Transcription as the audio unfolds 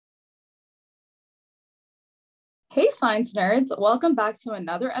Hey, science nerds. Welcome back to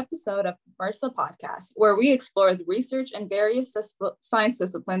another episode of MRSA Podcast, where we explore the research in various science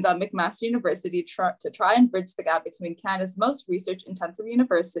disciplines at McMaster University to try and bridge the gap between Canada's most research-intensive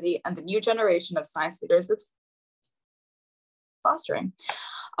university and the new generation of science leaders it's fostering.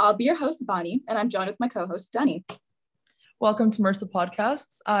 I'll be your host, Bonnie, and I'm joined with my co-host, Denny. Welcome to MRSA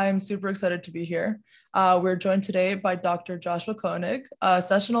Podcasts. I'm super excited to be here. We're joined today by Dr. Joshua Koenig, a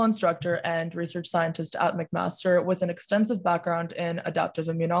sessional instructor and research scientist at McMaster with an extensive background in adaptive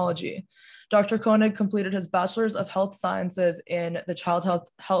immunology. Dr. Koenig completed his Bachelor's of Health Sciences in the Child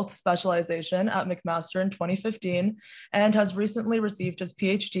Health specialization at McMaster in 2015 and has recently received his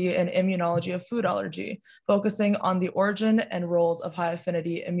PhD in immunology of food allergy, focusing on the origin and roles of high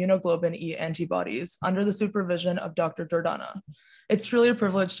affinity immunoglobulin E antibodies under the supervision of Dr. Jordana. It's truly a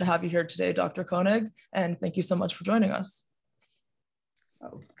privilege to have you here today, Dr. Koenig, and thank you so much for joining us.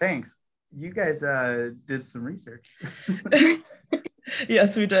 Oh, thanks. You guys did some research.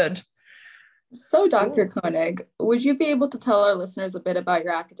 Yes, we did. So, Dr. Koenig, would you be able to tell our listeners a bit about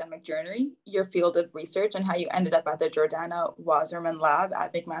your academic journey, your field of research, and how you ended up at the Jordana Wasserman Lab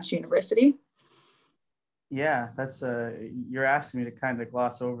at McMaster University? Yeah, that's you're asking me to kind of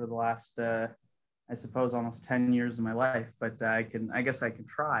gloss over the last, I suppose, almost 10 years of my life, but I guess I can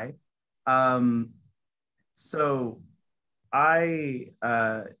try. So I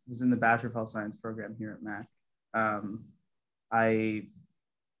was in the Bachelor of Health Science program here at Mac. I'm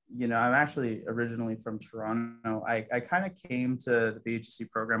actually originally from Toronto. I kind of came to the BHC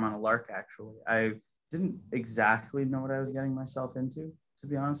program on a lark, actually. I didn't exactly know what I was getting myself into, to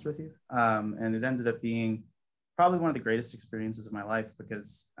be honest with you. And it ended up being probably one of the greatest experiences of my life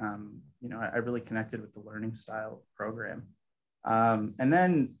because, I really connected with the learning style program. And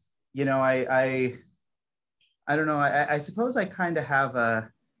then, I don't know, I suppose I kind of have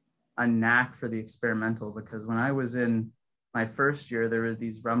a knack for the experimental because when I was in my first year, there were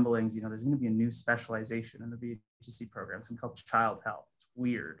these rumblings, there's going to be a new specialization in the BHC program, something called child health. It's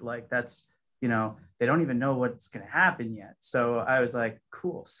weird. Like that's, they don't even know what's going to happen yet. So I was like,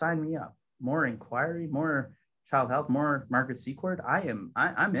 cool, sign me up. More inquiry, more child health, more Margaret Secord. I'm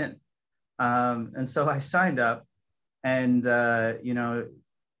in. And so I signed up and, child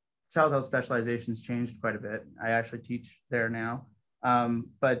health specializations changed quite a bit. I actually teach there now.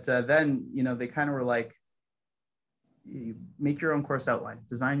 But then, they kind of were like, you make your own course outline,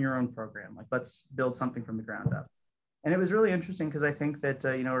 design your own program. Like, let's build something from the ground up. And it was really interesting because I think that,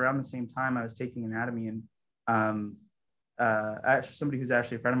 around the same time I was taking anatomy and actually somebody who's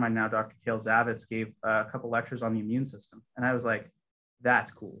actually a friend of mine now, Dr. Kale Zavitz, gave a couple lectures on the immune system. And I was like,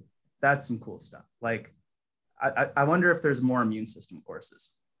 that's cool. That's some cool stuff. Like, I wonder if there's more immune system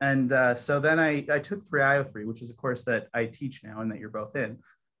courses. And so then I took 3IO3, which is a course that I teach now and that you're both in.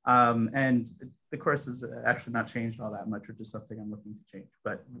 And the course has actually not changed all that much, which is something I'm looking to change.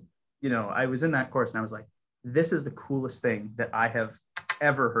 But, I was in that course and I was like, this is the coolest thing that I have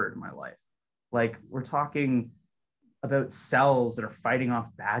ever heard in my life. Like, we're talking about cells that are fighting off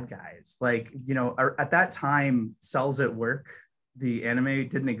bad guys. Like, at that time, Cells at Work, the anime,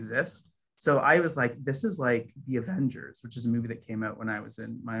 didn't exist. So I was like, this is like The Avengers, which is a movie that came out when I was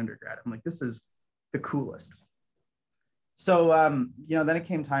in my undergrad. I'm like, this is the coolest. So, then it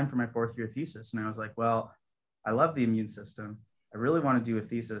came time for my fourth year thesis. And I was like, well, I love the immune system. I really want to do a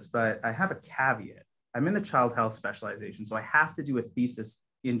thesis, but I have a caveat. I'm in the child health specialization, so I have to do a thesis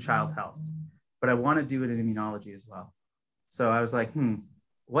in child health, but I want to do it in immunology as well. So I was like,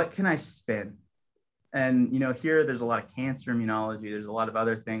 what can I spin? And, here there's a lot of cancer immunology. There's a lot of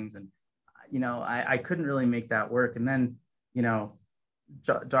other things. And, I couldn't really make that work. And then,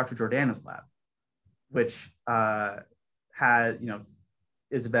 Dr. Jordana's lab, which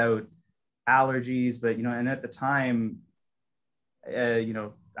is about allergies, but, and at the time,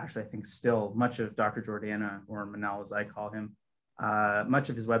 actually, I think still much of Dr. Jordana, or Manel as I call him, much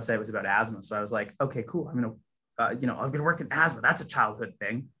of his website was about asthma. So I was like, okay, cool. I'm going to work in asthma. That's a childhood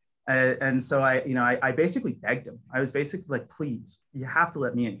thing. And so I basically begged him. I was basically like, please, you have to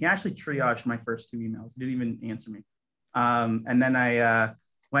let me in. He actually triaged my first two emails. He didn't even answer me. And then I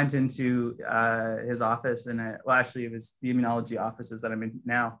went into his office and it was the immunology offices that I'm in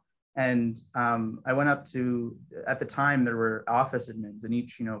now. And I went up to, at the time, there were office admins and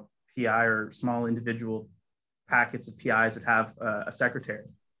each, PI or small individual packets of PIs would have a secretary.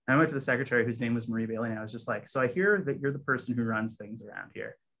 And I went to the secretary whose name was Marie Bailey. And I was just like, so I hear that you're the person who runs things around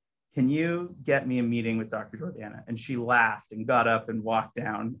here. Can you get me a meeting with Dr. Jordana? And she laughed and got up and walked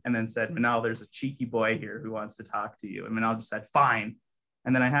down and then said, Manel, there's a cheeky boy here who wants to talk to you. And Manel just said, fine.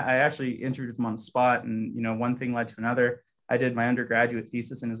 And then I actually interviewed him on the spot and, one thing led to another. I did my undergraduate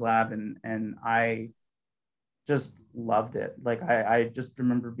thesis in his lab and I just loved it. Like I just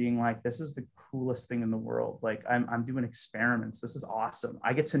remember being like, this is the coolest thing in the world. Like I'm doing experiments. This is awesome.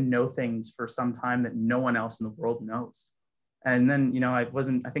 I get to know things for some time that no one else in the world knows. And then,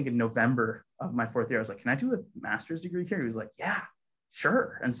 I think in November of my fourth year, I was like, can I do a master's degree here? He was like, yeah,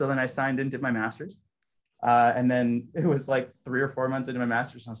 sure. And so then I signed in, did my master's. And then it was like 3 or 4 months into my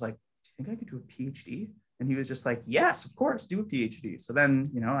master's. And I was like, do you think I could do a PhD? And he was just like, yes, of course, do a PhD. So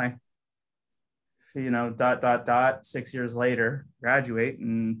then, I, 6 years later, graduate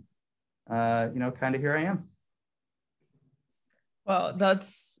and, kind of here I am. Wow,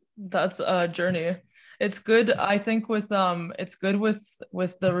 that's a journey. It's good, I think, it's good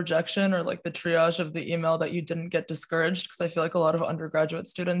with the rejection or like the triage of the email that you didn't get discouraged, because I feel like a lot of undergraduate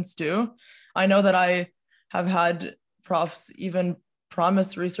students do. I know that I have had profs even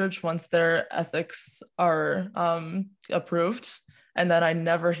promise research once their ethics are approved, and then I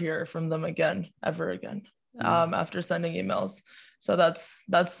never hear from them again, ever again, after sending emails. So that's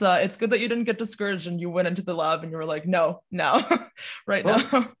it's good that you didn't get discouraged and you went into the lab and you were like, no, now, right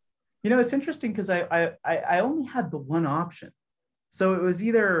now. It's interesting because I only had the one option. So it was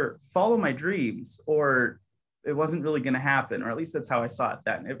either follow my dreams or it wasn't really going to happen, or at least that's how I saw it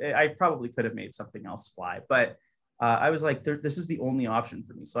then. I probably could have made something else fly, but I was like, this is the only option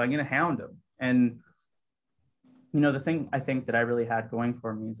for me. So I'm going to hound him. And, the thing I think that I really had going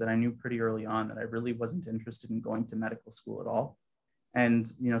for me is that I knew pretty early on that I really wasn't interested in going to medical school at all. And,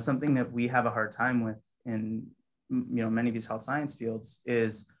 something that we have a hard time with in, many of these health science fields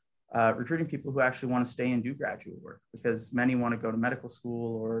is recruiting people who actually want to stay and do graduate work, because many want to go to medical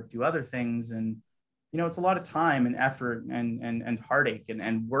school or do other things. And, it's a lot of time and effort and heartache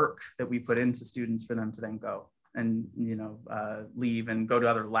and work that we put into students for them to then go and, leave and go to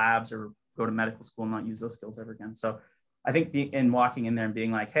other labs or go to medical school and not use those skills ever again. So I think walking in there and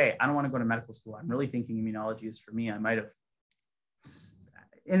being like, hey, I don't want to go to medical school. I'm really thinking immunology is for me. I might have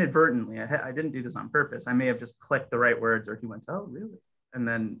inadvertently, I didn't do this on purpose. I may have just clicked the right words, or he went, oh, really? And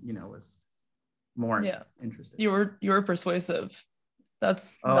then, was more interested. You were persuasive.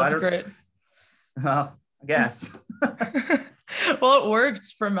 That's great. Well, I guess. Well, it worked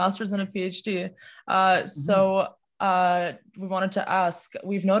for a master's and a PhD. So we wanted to ask,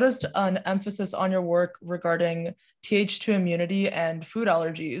 we've noticed an emphasis on your work regarding Th2 immunity and food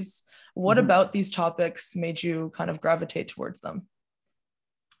allergies. What about these topics made you kind of gravitate towards them?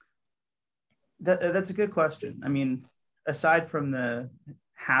 That's a good question. I mean, aside from the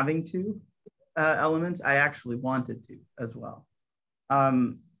having to elements, I actually wanted to as well.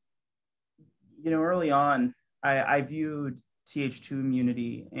 Early on, I viewed Th2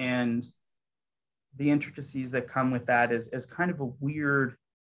 immunity and the intricacies that come with that as kind of a weird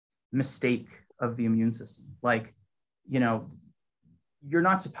mistake of the immune system. Like, you're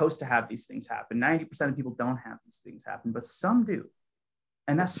not supposed to have these things happen. 90% of people don't have these things happen, but some do.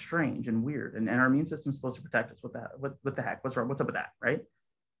 And that's strange and weird. And our immune system is supposed to protect us. What the heck? What's wrong? What's up with that? Right.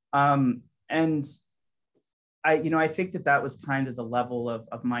 And I think that was kind of the level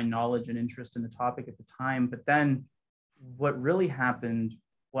of my knowledge and interest in the topic at the time. But then what really happened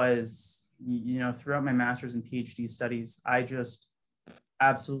was, throughout my master's and PhD studies, I just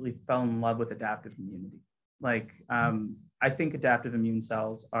absolutely fell in love with adaptive immunity. Like, I think adaptive immune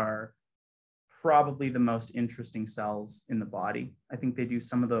cells are probably the most interesting cells in the body. I think they do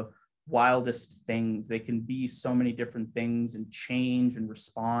some of the wildest things. They can be so many different things and change and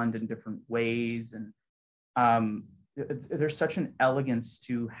respond in different ways. And there's such an elegance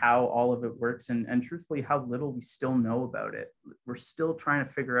to how all of it works, and truthfully, how little we still know about it. We're still trying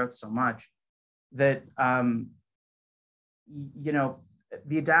to figure out so much that,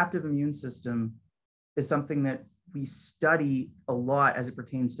 the adaptive immune system is something that we study a lot as it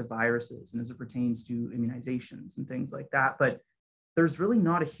pertains to viruses and as it pertains to immunizations and things like that. But there's really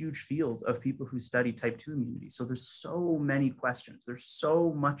not a huge field of people who study type 2 immunity. So there's so many questions. There's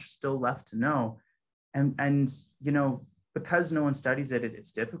so much still left to know. And because no one studies it,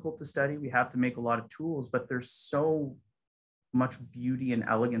 it's difficult to study. We have to make a lot of tools, but there's so much beauty and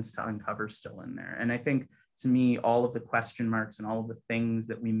elegance to uncover still in there. And I think, to me, all of the question marks and all of the things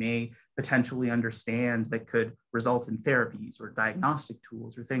that we may potentially understand that could result in therapies or diagnostic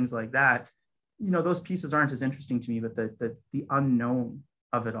tools or things like that, those pieces aren't as interesting to me, but the unknown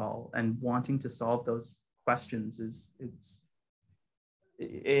of it all and wanting to solve those questions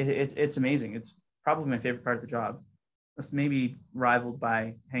it's amazing. It's probably my favorite part of the job. That's maybe rivaled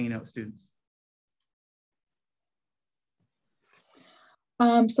by hanging out with students.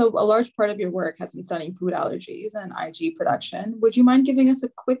 So a large part of your work has been studying food allergies and Ig production. Would you mind giving us a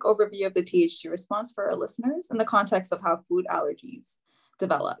quick overview of the Th2 response for our listeners in the context of how food allergies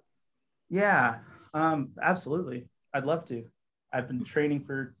develop? Yeah. Absolutely. I'd love to. I've been training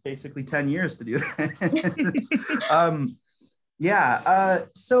for basically 10 years to do this.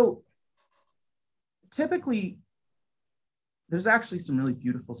 So typically, there's actually some really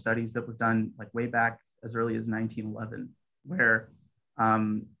beautiful studies that were done like way back as early as 1911, where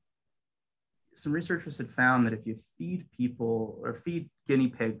some researchers had found that if you feed people or feed guinea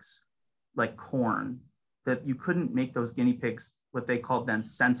pigs like corn, that you couldn't make those guinea pigs what they called then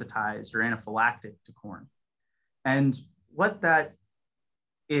sensitized or anaphylactic to corn. And what that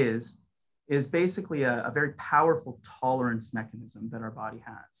is basically a very powerful tolerance mechanism that our body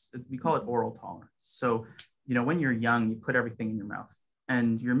has. We call it oral tolerance. So, when you're young, you put everything in your mouth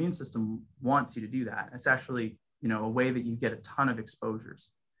and your immune system wants you to do that. It's actually, a way that you get a ton of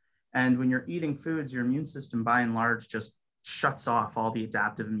exposures. And when you're eating foods, your immune system by and large just shuts off all the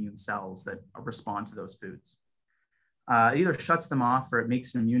adaptive immune cells that respond to those foods. It either shuts them off or it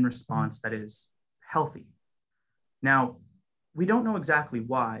makes an immune response that is healthy. Now, we don't know exactly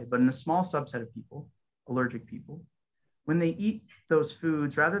why, but in a small subset of people, allergic people, when they eat those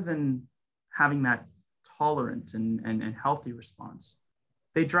foods, rather than having that tolerant and healthy response,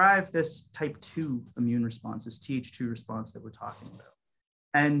 they drive this type 2 immune response, this Th2 response that we're talking about.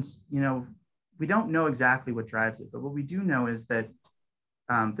 And, we don't know exactly what drives it, but what we do know is that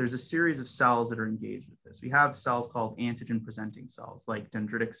there's a series of cells that are engaged with this. We have cells called antigen presenting cells, like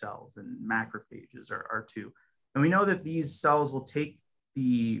dendritic cells, and macrophages are two. And we know that these cells will take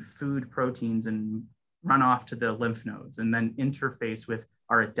the food proteins and run off to the lymph nodes and then interface with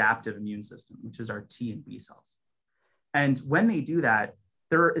our adaptive immune system, which is our T and B cells. And when they do that,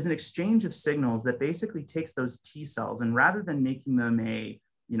 there is an exchange of signals that basically takes those T cells, and rather than making them a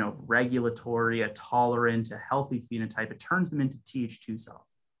regulatory, a tolerant, a healthy phenotype, it turns them into Th2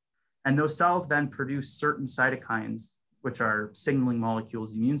 cells. And those cells then produce certain cytokines, which are signaling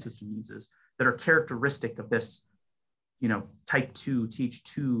molecules the immune system uses, that are characteristic of this, type 2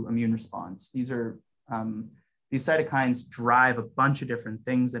 Th2 immune response. These cytokines drive a bunch of different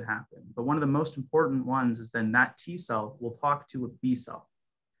things that happen. But one of the most important ones is then that T cell will talk to a B cell,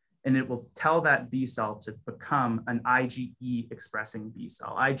 and it will tell that B cell to become an IgE expressing B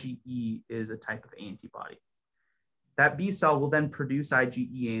cell. IgE is a type of antibody. That B cell will then produce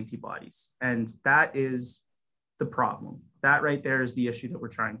IgE antibodies. And that is the problem. That right there is the issue that we're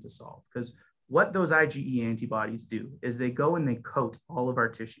trying to solve. Because what those IgE antibodies do is they go and they coat all of our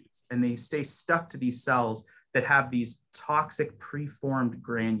tissues, and they stay stuck to these cells that have these toxic preformed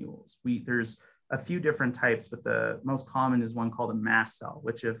granules. There's a few different types, but the most common is one called a mast cell,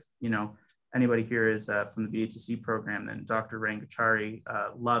 which if anybody here is from the BHC program, then Dr. Rangachari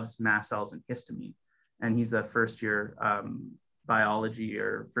loves mast cells and histamine. And he's the first year biology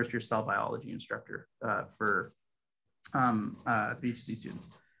or first year cell biology instructor for BHC students.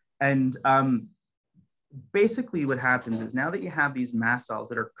 And basically what happens is now that you have these mast cells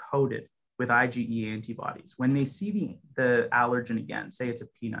that are coated with IgE antibodies, when they see the allergen again, say it's a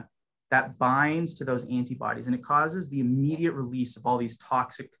peanut, that binds to those antibodies and it causes the immediate release of all these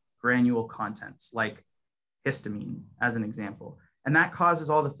toxic granule contents like histamine as an example. And that causes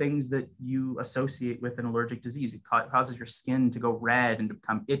all the things that you associate with an allergic disease. It causes your skin to go red and to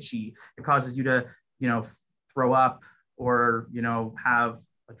become itchy. It causes you to, throw up or, have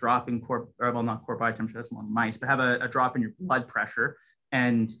a drop in not core body temperature, that's more mice, but have a drop in your blood pressure.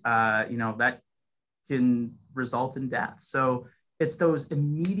 And, that can result in death. So it's those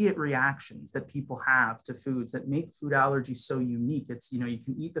immediate reactions that people have to foods that make food allergy so unique. It's, you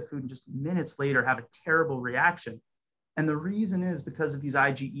can eat the food and just minutes later have a terrible reaction. And the reason is because of these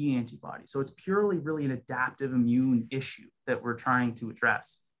IgE antibodies. So it's purely really an adaptive immune issue that we're trying to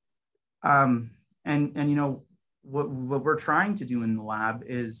address. What we're trying to do in the lab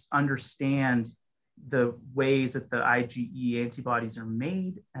is understand the ways that the IgE antibodies are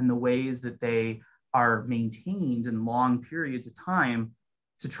made and the ways that they are maintained in long periods of time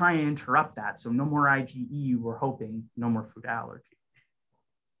to try and interrupt that. So no more IgE, we're hoping no more food allergy.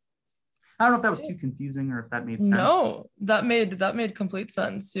 I don't know if that was too confusing or if that made sense. No, that made complete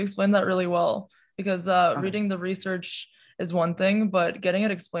sense. You explained that really well, because reading the research is one thing, but getting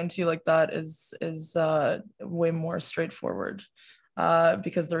it explained to you like that is way more straightforward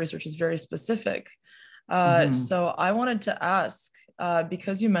because the research is very specific. So I wanted to ask,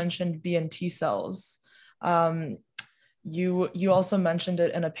 because you mentioned B and T cells, you also mentioned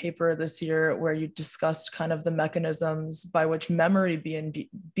it in a paper this year where you discussed kind of the mechanisms by which memory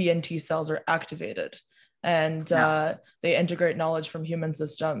B and T cells are activated, and they integrate knowledge from human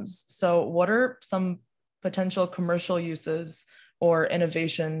systems. So what are some potential commercial uses or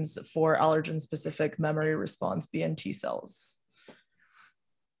innovations for allergen-specific memory response B and T cells?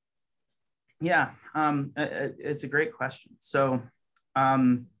 Yeah, it's a great question. So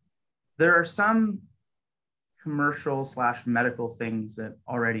there are some commercial / medical things that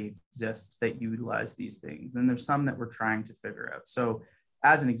already exist that utilize these things. And there's some that we're trying to figure out. So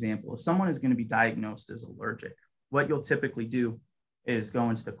as an example, if someone is going to be diagnosed as allergic, what you'll typically do is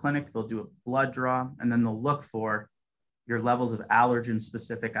go into the clinic, they'll do a blood draw, and then they'll look for your levels of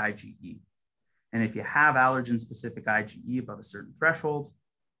allergen-specific IgE. And if you have allergen-specific IgE above a certain threshold,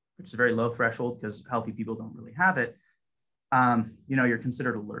 which is a very low threshold because healthy people don't really have it, you're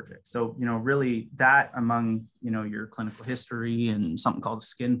considered allergic. So, really that among, your clinical history and something called a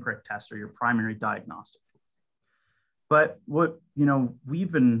skin prick test are your primary diagnostic tools. But what,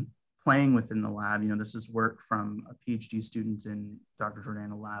 we've been playing with in the lab, this is work from a PhD student in Dr.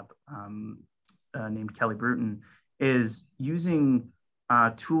 Jordana lab named Kelly Bruton, is using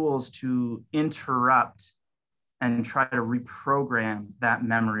tools to interrupt and try to reprogram that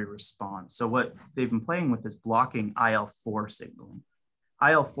memory response. So what they've been playing with is blocking IL-4 signaling.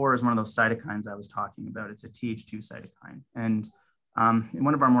 IL-4 is one of those cytokines I was talking about. It's a Th2 cytokine. And in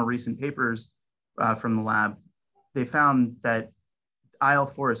one of our more recent papers from the lab, they found that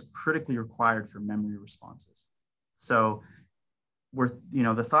IL-4 is critically required for memory responses. So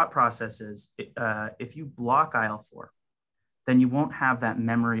the thought process is if you block IL-4, then you won't have that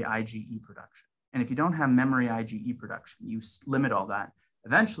memory IgE production. And if you don't have memory IgE production, you limit all that.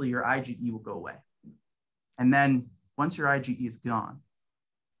 Eventually, your IgE will go away. And then once your IgE is gone,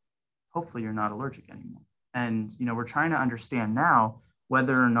 hopefully you're not allergic anymore. And we're trying to understand now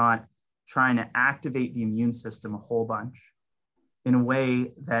whether or not trying to activate the immune system a whole bunch in a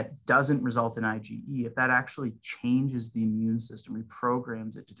way that doesn't result in IgE, if that actually changes the immune system,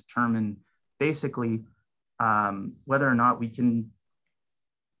 reprograms it to determine basically whether or not we can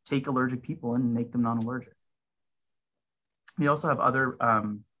take allergic people and make them non-allergic. We also have other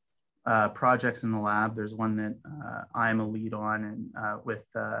projects in the lab. There's one that I'm a lead on, and with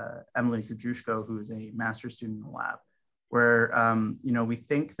Emily Kujushko, who is a master's student in the lab, where we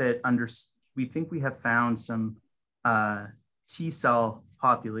think we have found some T cell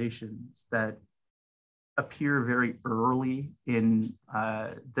populations that appear very early in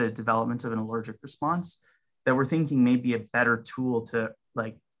the development of an allergic response that we're thinking may be a better tool to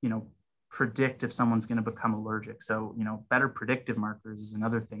predict if someone's going to become allergic. So, better predictive markers is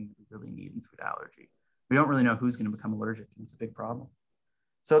another thing that we really need in food allergy. We don't really know who's going to become allergic, and it's a big problem.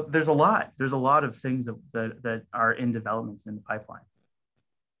 So there's a lot of things that are in development in the pipeline.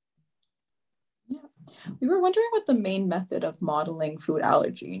 Yeah, we were wondering what the main method of modeling food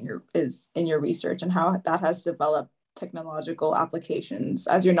allergy is in your research, and how that has developed technological applications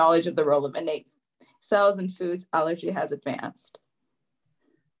as your knowledge of the role of innate cells in foods allergy has advanced.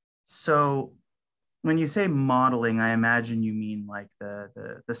 So when you say modeling, I imagine you mean like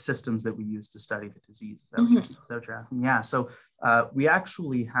the systems that we use to study the disease. Is that what you're asking? Yeah. So we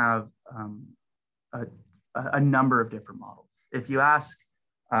actually have a number of different models. If you ask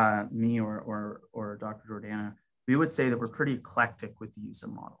me or Dr. Jordana, we would say that we're pretty eclectic with the use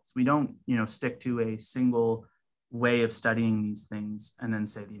of models. We don't, stick to a single way of studying these things and then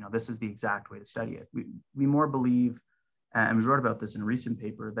say, this is the exact way to study it. We more believe, and we wrote about this in a recent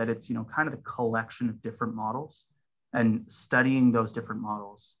paper, that it's, kind of a collection of different models and studying those different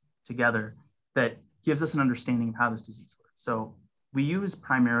models together that gives us an understanding of how this disease works. So we use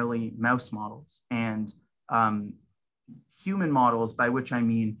primarily mouse models and human models, by which I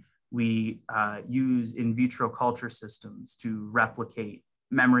mean we use in vitro culture systems to replicate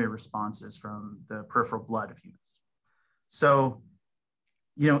memory responses from the peripheral blood of humans. So,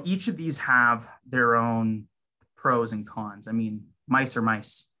 each of these have their own pros and cons. I mean, mice are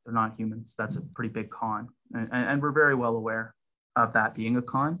mice, they're not humans. That's a pretty big con. And we're very well aware of that being a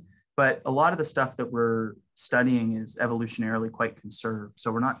con. But a lot of the stuff that we're studying is evolutionarily quite conserved.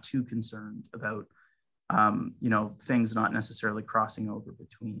 So we're not too concerned about, things not necessarily crossing over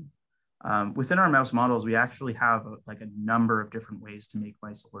between. Within our mouse models, we actually have a number of different ways to make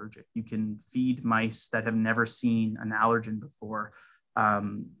mice allergic. You can feed mice that have never seen an allergen before,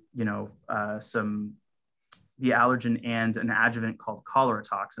 the allergen and an adjuvant called cholera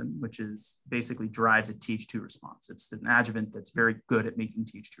toxin, which is basically drives a Th2 response. It's an adjuvant that's very good at making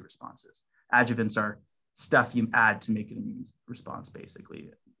Th2 responses. Adjuvants are stuff you add to make an immune response,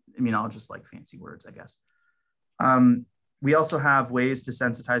 basically. Immunologists like fancy words, I guess. We also have ways to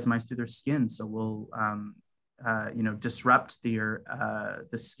sensitize mice to their skin. So we'll, disrupt the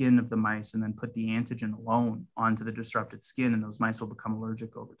skin of the mice and then put the antigen alone onto the disrupted skin, and those mice will become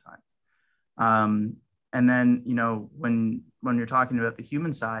allergic over time. And then, when you're talking about the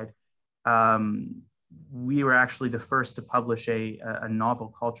human side, we were actually the first to publish a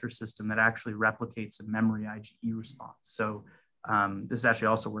novel culture system that actually replicates a memory IgE response. So this is actually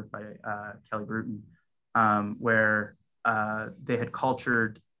also work by Kelly Bruton, where they had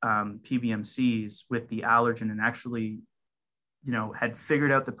cultured PBMCs with the allergen and actually, had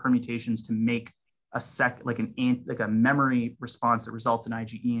figured out the permutations to make a memory response that results in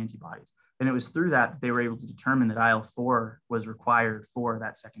IgE antibodies. And it was through that they were able to determine that IL-4 was required for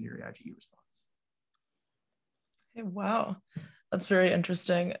that secondary IgE response. Okay, wow, that's very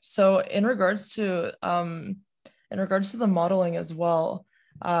interesting. So in regards to the modeling as well,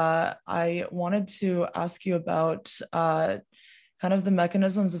 I wanted to ask you about kind of the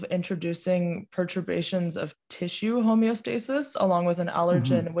mechanisms of introducing perturbations of tissue homeostasis along with an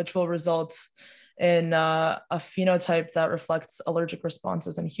allergen, which will result in a phenotype that reflects allergic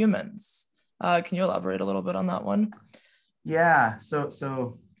responses in humans. Can you elaborate a little bit on that one? Yeah.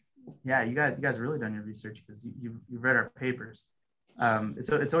 So yeah, you guys have really done your research because you've read our papers.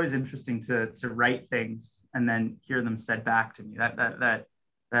 It's always interesting to write things and then hear them said back to me. That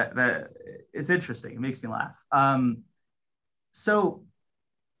it's interesting. It makes me laugh. So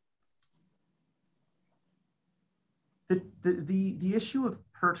the issue of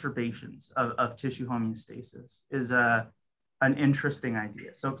perturbations of tissue homeostasis is an interesting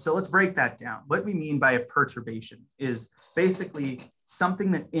idea. So let's break that down. What we mean by a perturbation is basically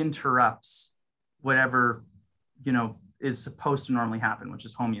something that interrupts whatever, is supposed to normally happen, which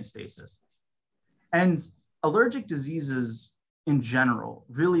is homeostasis. And allergic diseases in general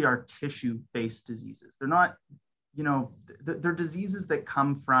really are tissue-based diseases. They're not, they're diseases that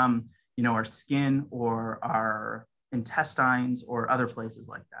come from, our skin or our intestines or other places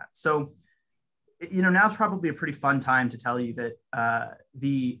like that. So, now's probably a pretty fun time to tell you that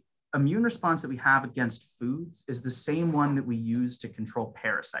the immune response that we have against foods is the same one that we use to control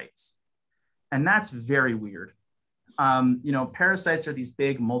parasites. And that's very weird. Parasites are these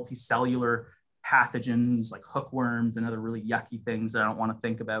big multicellular pathogens like hookworms and other really yucky things that I don't want to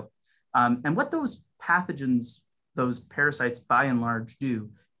think about. And what those pathogens, those parasites by and large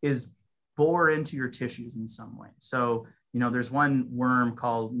do is bore into your tissues in some way. So, there's one worm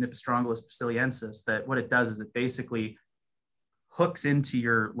called Nipostrongylus bacilliensis that what it does is it basically hooks into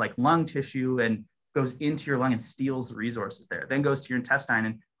your lung tissue and goes into your lung and steals the resources there, then goes to your intestine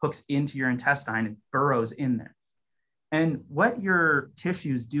and hooks into your intestine and burrows in there. And what your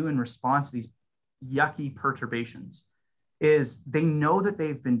tissues do in response to these yucky perturbations is they know that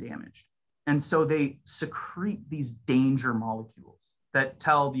they've been damaged. And so they secrete these danger molecules that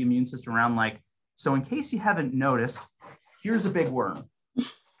tell the immune system around so in case you haven't noticed, here's a big worm.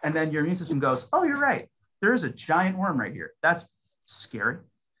 And then your immune system goes, oh, you're right. There's a giant worm right here. That's scary.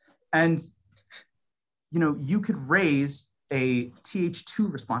 And, you could raise a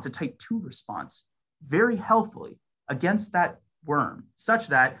Th2 response, a type 2 response, very healthfully against that worm, such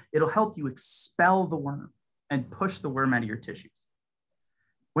that it'll help you expel the worm and push the worm out of your tissues.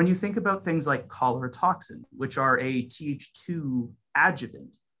 When you think about things like cholera toxin, which are a Th2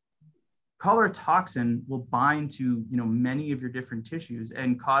 adjuvant, cholera toxin will bind to many of your different tissues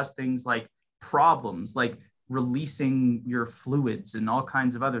and cause things like problems like releasing your fluids and all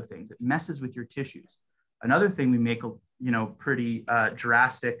kinds of other things. It messes with your tissues. Another thing we make pretty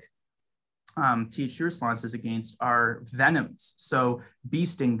drastic Th2 responses against are venoms. So bee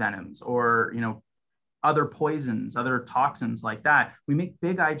sting venoms or other poisons, other toxins like that, we make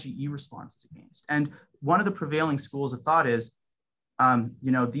big IgE responses against. And one of the prevailing schools of thought is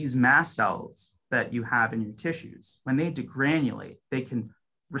these mast cells that you have in your tissues, when they degranulate, they can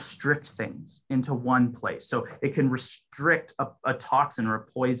restrict things into one place. So it can restrict a toxin or a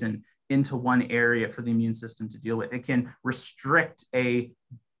poison into one area for the immune system to deal with. It can restrict a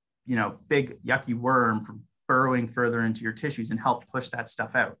big yucky worm from burrowing further into your tissues and help push that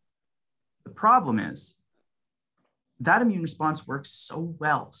stuff out. The problem is that immune response works so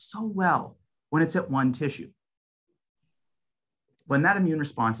well when it's at one tissue. When that immune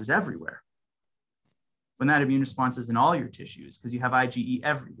response is everywhere, when that immune response is in all your tissues, because you have IgE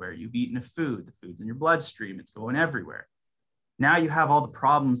everywhere, you've eaten a food, the food's in your bloodstream, it's going everywhere. Now you have all the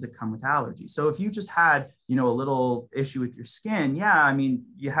problems that come with allergies. So if you just had, a little issue with your skin,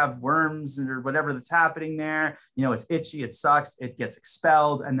 you have worms or whatever that's happening there, it's itchy, it sucks, it gets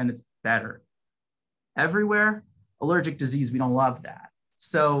expelled, and then it's better. Everywhere, allergic disease, we don't love that.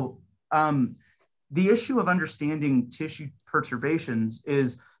 So the issue of understanding tissue perturbations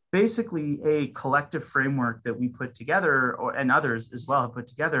is basically a collective framework that we put together, and others as well have put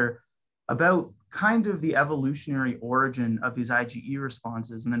together, about kind of the evolutionary origin of these IgE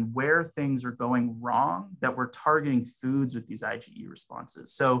responses and then where things are going wrong that we're targeting foods with these IgE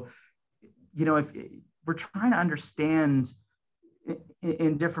responses. So, if we're trying to understand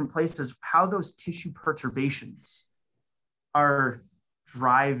in different places how those tissue perturbations are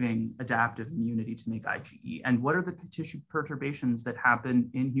driving adaptive immunity to make IgE, and what are the tissue perturbations that happen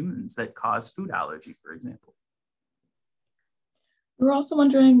in humans that cause food allergy, for example. We're also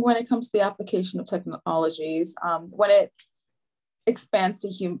wondering, when it comes to the application of technologies, when it expands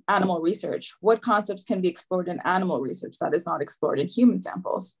to animal research, what concepts can be explored in animal research that is not explored in human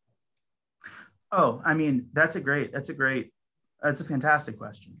samples? Oh, I mean, that's a fantastic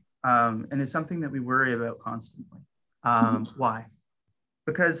question. And it's something that we worry about constantly. Why?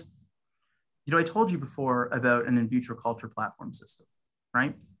 Because, I told you before about an in vitro culture platform system,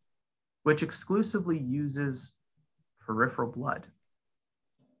 right? Which exclusively uses peripheral blood,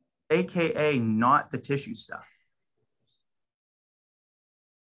 AKA not the tissue stuff.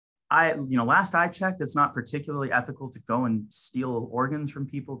 Last I checked, it's not particularly ethical to go and steal organs from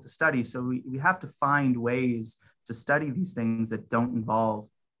people to study. So we have to find ways to study these things that don't involve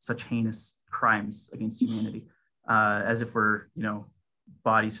such heinous crimes against humanity, as if we're,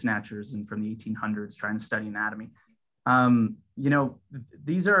 body snatchers and from the 1800s trying to study anatomy.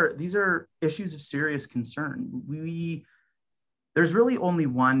 These are issues of serious concern. There's really only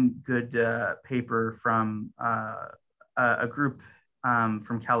one good paper from a group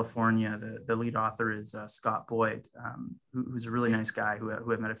from California. The lead author is Scott Boyd, who's a really nice guy who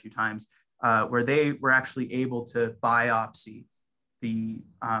I've met a few times, where they were actually able to biopsy the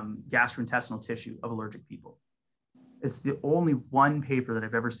gastrointestinal tissue of allergic people. It's the only one paper that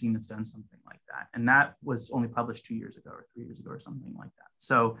I've ever seen that's done something like that. And that was only published 2 years ago or 3 years ago or something like that.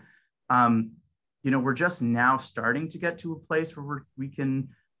 So, we're just now starting to get to a place where we can,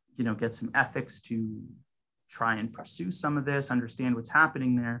 get some ethics to try and pursue some of this, understand what's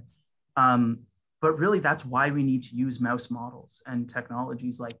happening there. But really, that's why we need to use mouse models and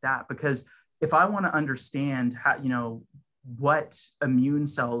technologies like that. Because if I want to understand how, what immune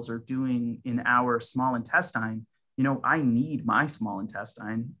cells are doing in our small intestine, I need my small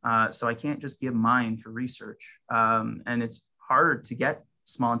intestine. So I can't just give mine for research. And it's hard to get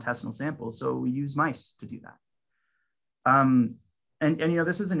small intestinal samples. So we use mice to do that. And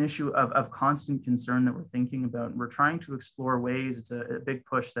this is an issue of constant concern that we're thinking about. And we're trying to explore ways. It's a big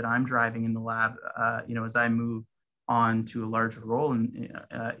push that I'm driving in the lab, as I move on to a larger role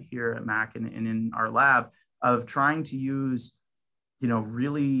here at Mac and in our lab, of trying to use,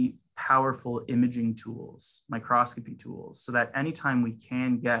 really powerful imaging tools, microscopy tools, so that anytime we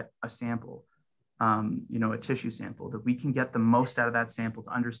can get a sample, a tissue sample, that we can get the most out of that sample to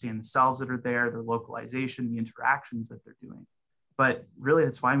understand the cells that are there, their localization, the interactions that they're doing. But really,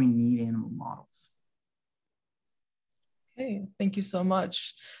 that's why we need animal models. Hey, thank you so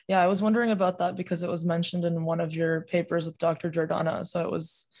much. Yeah, I was wondering about that because it was mentioned in one of your papers with Dr. Jordana. So it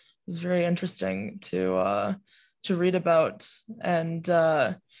was very interesting to read about. And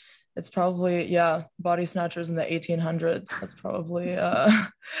it's probably, body snatchers in the 1800s. That's probably, Well,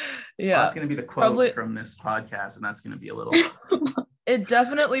 that's going to be the quote from this podcast, and that's going to be a little... It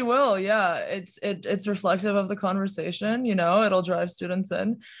definitely will. Yeah, it's reflective of the conversation. It'll drive students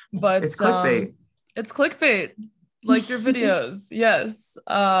in, but it's clickbait. It's clickbait, like your videos. Yes.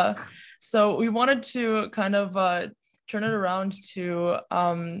 So we wanted to kind of turn it around to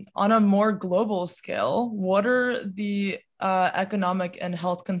on a more global scale. What are the economic and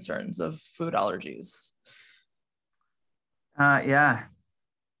health concerns of food allergies?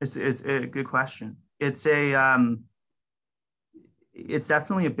 It's a good question. It's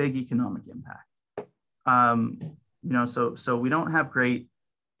definitely a big economic impact. So we don't have great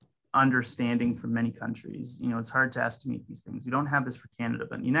understanding from many countries. It's hard to estimate these things. We don't have this for Canada,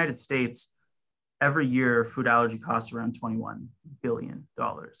 but in the United States, every year food allergy costs around $21 billion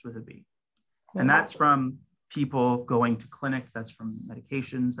with a B. And that's from people going to clinic, that's from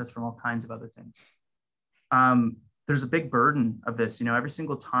medications, that's from all kinds of other things. There's a big burden of this. Every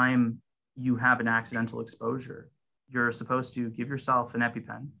single time you have an accidental exposure, you're supposed to give yourself an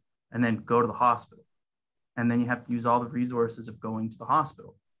EpiPen and then go to the hospital. And then you have to use all the resources of going to the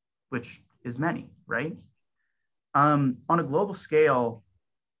hospital, which is many, right? On a global scale,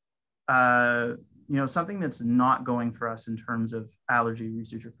 something that's not going for us in terms of allergy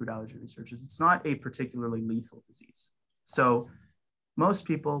research or food allergy research is it's not a particularly lethal disease. So most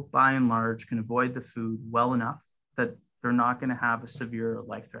people, by and large, can avoid the food well enough that they're not going to have a severe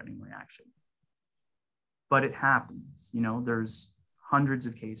life-threatening reaction. But it happens. There's hundreds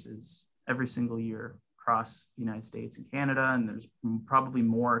of cases every single year across the United States and Canada, and there's probably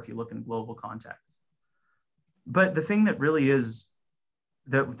more if you look in a global context. But the thing that really is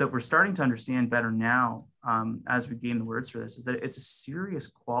that we're starting to understand better now, as we gain the words for this, is that it's a serious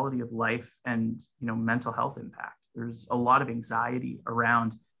quality of life and, mental health impact. There's a lot of anxiety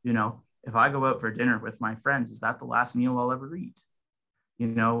around, if I go out for dinner with my friends, is that the last meal I'll ever eat?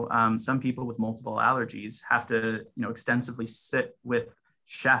 Some people with multiple allergies have to, extensively sit with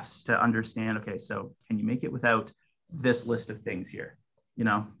chefs to understand, okay, so can you make it without this list of things here?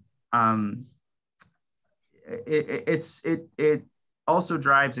 It also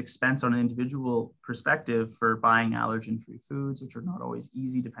drives expense on an individual perspective for buying allergen-free foods, which are not always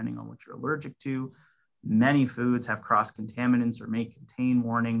easy depending on what you're allergic to. Many foods have cross contaminants or may contain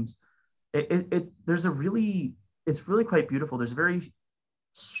warnings. It's really quite beautiful. There's a very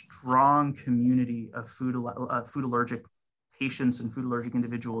strong community of food allergic patients and food allergic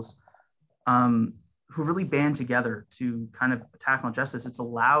individuals, who really band together to kind of tackle justice. It's a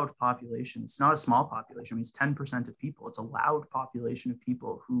loud population. It's not a small population. I mean, it's 10% of people. It's a loud population of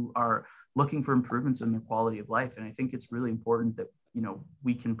people who are looking for improvements in their quality of life. And I think it's really important that,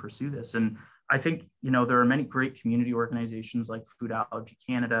 we can pursue this. And I think, there are many great community organizations like Food Allergy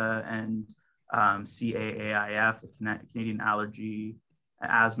Canada and CAAIF, the Canadian Allergy,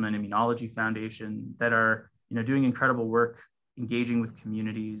 Asthma and Immunology Foundation, that are, doing incredible work engaging with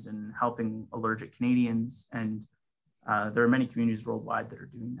communities and helping allergic Canadians. And there are many communities worldwide that are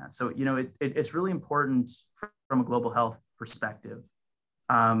doing that. So, it's really important from a global health perspective,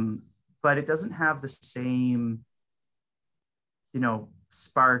 but it doesn't have the same,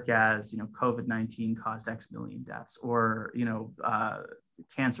 spark as, COVID-19 caused X million deaths, or,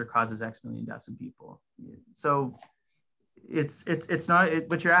 cancer causes X million deaths in people. So it's not,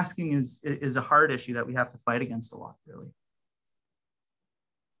 what you're asking is a hard issue that we have to fight against a lot, really.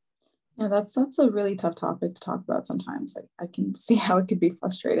 Yeah, that's a really tough topic to talk about sometimes. I can see how it could be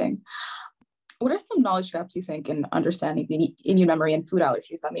frustrating. What are some knowledge gaps you think in understanding the immune memory and food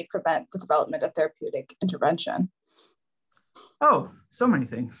allergies that may prevent the development of therapeutic intervention? Oh, so many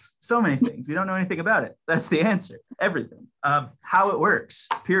things. We don't know anything about it. That's the answer. Everything. How it works,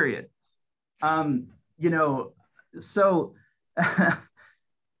 period. So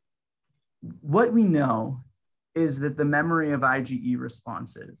what we know is that the memory of IgE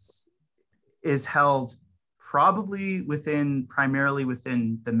responses is held primarily within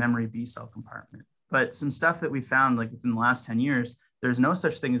the memory B cell compartment. But some stuff that we found, like within the last 10 years, there's no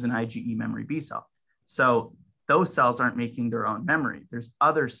such thing as an IgE memory B cell. So those cells aren't making their own memory. There's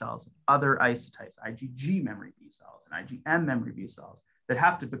other cells, other isotypes, IgG memory B cells and IgM memory B cells, that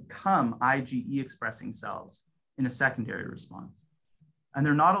have to become IgE expressing cells in a secondary response. And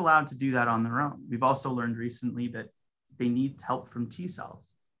they're not allowed to do that on their own. We've also learned recently that they need help from T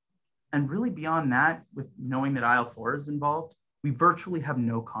cells. And really beyond that, with knowing that IL-4 is involved, we virtually have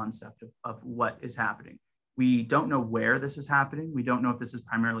no concept of what is happening. We don't know where this is happening. We don't know if this is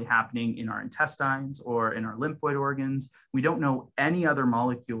primarily happening in our intestines or in our lymphoid organs. We don't know any other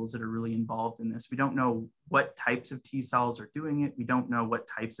molecules that are really involved in this. We don't know what types of T cells are doing it. We don't know what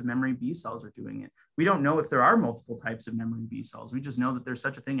types of memory B cells are doing it. We don't know if there are multiple types of memory B cells. We just know that there's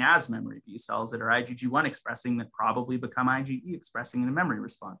such a thing as memory B cells that are IgG1 expressing that probably become IgE expressing in a memory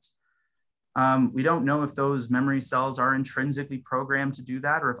response. We don't know if those memory cells are intrinsically programmed to do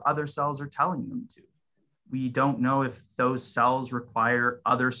that or if other cells are telling them to. We don't know if those cells require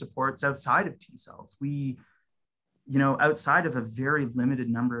other supports outside of T cells. Outside of a very limited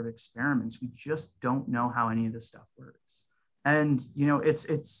number of experiments, we just don't know how any of this stuff works. And,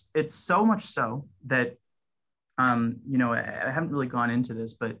 it's so much so that, I haven't really gone into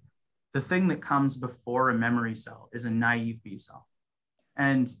this, but the thing that comes before a memory cell is a naive B cell.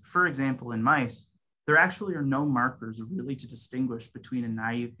 And for example, in mice, there actually are no markers really to distinguish between a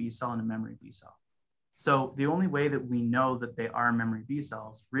naive B cell and a memory B cell. So the only way that we know that they are memory B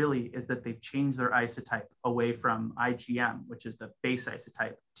cells really is that they've changed their isotype away from IgM, which is the base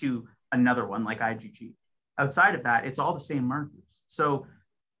isotype, to another one like IgG. Outside of that, it's all the same markers. So,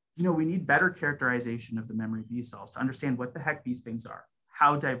 we need better characterization of the memory B cells to understand what the heck these things are,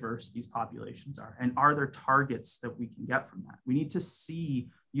 how diverse these populations are, and are there targets that we can get from that? We need to see,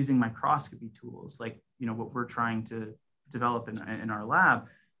 using microscopy tools, like, what we're trying to develop in our lab,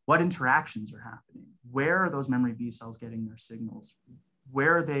 what interactions are happening? Where are those memory B cells getting their signals?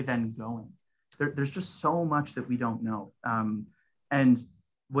 Where are they then going? There's just so much that we don't know. And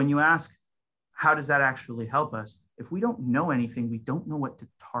when you ask, how does that actually help us? If we don't know anything, we don't know what to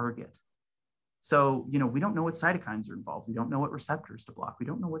target. So, we don't know what cytokines are involved. We don't know what receptors to block. We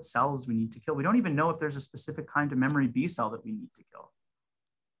don't know what cells we need to kill. We don't even know if there's a specific kind of memory B cell that we need to kill.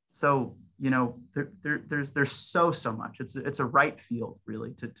 So, there's so much. It's a right field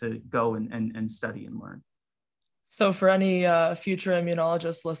really to go and study and learn. So for any future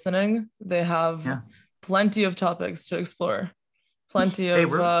immunologists listening, they have plenty of topics to explore, plenty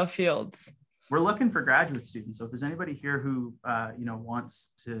of fields. We're looking for graduate students. So if there's anybody here who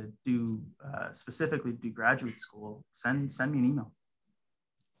wants to do specifically do graduate school, send me an email.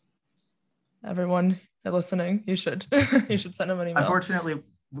 Everyone listening, you should send them an email. Unfortunately,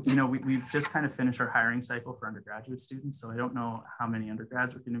 we've just kind of finished our hiring cycle for undergraduate students. So I don't know how many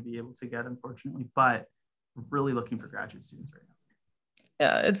undergrads we're going to be able to get, unfortunately, but we're really looking for graduate students right now.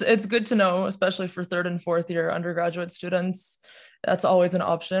 Yeah, it's good to know, especially for third and fourth year undergraduate students. That's always an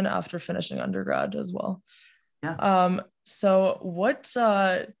option after finishing undergrad as well. Yeah. So what,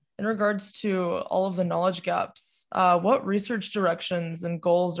 in regards to all of the knowledge gaps, what research directions and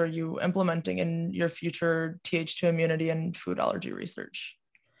goals are you implementing in your future Th2 immunity and food allergy research?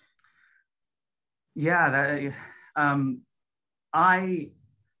 Yeah,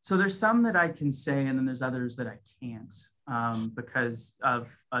 so there's some that I can say, and then there's others that I can't, because of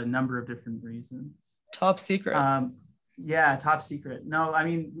a number of different reasons. Top secret. Yeah, top secret. No, I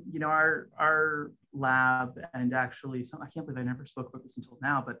mean, our lab, and actually, I can't believe I never spoke about this until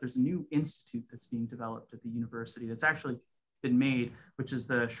now, but there's a new institute that's being developed at the university that's actually been made, which is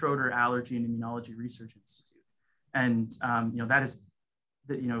the Schroeder Allergy and Immunology Research Institute. And, that is,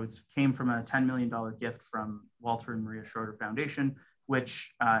 it came from a $10 million gift from Walter and Maria Schroeder Foundation,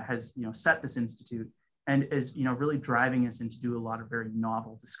 which has, set this institute and is, really driving us into do a lot of very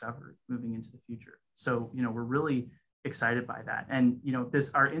novel discovery moving into the future. So, we're really excited by that. And,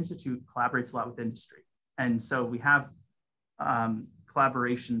 our institute collaborates a lot with industry. And so we have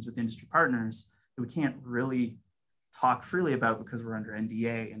collaborations with industry partners that we can't really talk freely about because we're under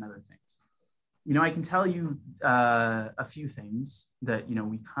NDA and other things. I can tell you a few things that,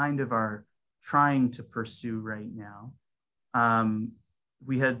 we kind of are trying to pursue right now.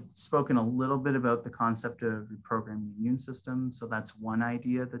 We had spoken a little bit about the concept of reprogramming the immune system. So that's one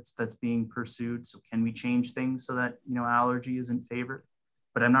idea that's being pursued. So can we change things so that, allergy isn't favored?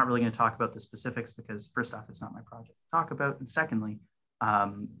 But I'm not really going to talk about the specifics because first off, it's not my project to talk about. And secondly,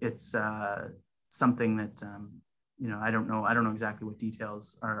 it's something that, I don't know exactly what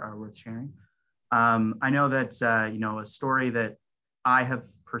details are worth sharing. I know that, a story that I have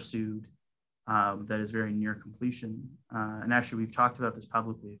pursued that is very near completion, and actually we've talked about this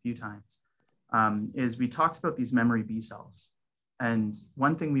publicly a few times, is we talked about these memory B cells. And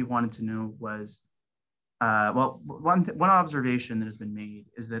one thing we wanted to know was, one observation that has been made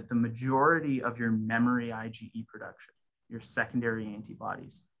is that the majority of your memory IgE production, your secondary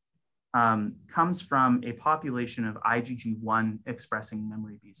antibodies, comes from a population of IgG1 expressing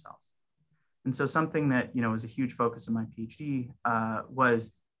memory B cells. And so something that, was a huge focus of my PhD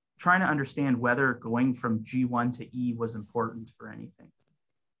was trying to understand whether going from G1 to E was important for anything.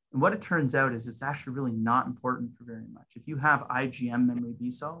 And what it turns out is it's actually really not important for very much. If you have IgM memory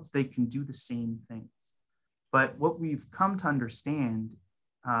B cells, they can do the same things. But what we've come to understand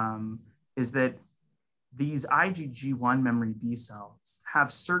is that these IgG1 memory B cells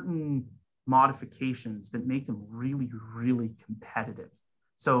have certain modifications that make them really, really competitive.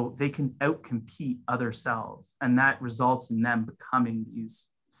 So they can outcompete other cells, and that results in them becoming these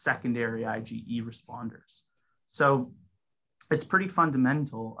secondary IgE responders. So it's pretty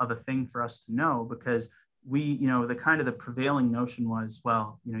fundamental of a thing for us to know, because we, the prevailing notion was,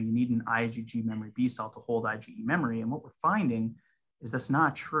 well, you need an IgG memory B cell to hold IgE memory. And what we're finding is that's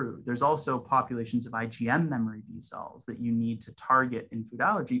not true. There's also populations of IgM memory B cells that you need to target in food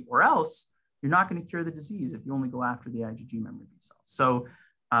allergy, or else you're not going to cure the disease if you only go after the IgG memory B cells. So,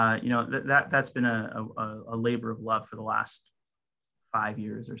 that's been a labor of love for the last 5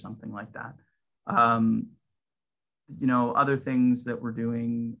 years or something like that. Other things that we're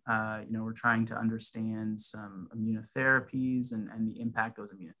doing, we're trying to understand some immunotherapies and the impact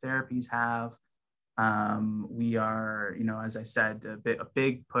those immunotherapies have. We are, as I said, a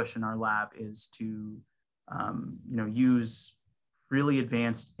big push in our lab is to, use really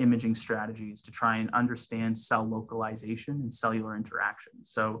advanced imaging strategies to try and understand cell localization and cellular interaction.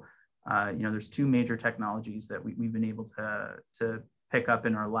 So, there's two major technologies that we've been able to pick up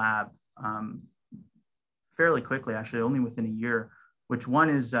in our lab fairly quickly, actually, only within a year, which one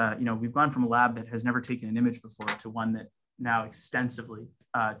is, we've gone from a lab that has never taken an image before to one that now extensively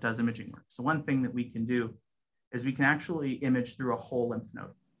does imaging work. So one thing that we can do is we can actually image through a whole lymph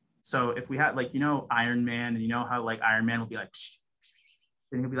node. So if we had Iron Man, and how Iron Man will be like,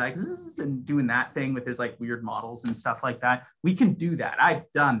 and he'll be like, and doing that thing with his weird models and stuff like that. We can do that. I've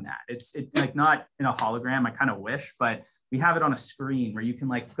done that. It's not in a hologram. I kind of wish, but we have it on a screen where you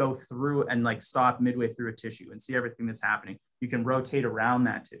can go through and stop midway through a tissue and see everything that's happening. You can rotate around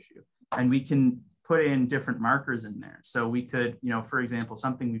that tissue, and we can put in different markers in there. So we could, for example,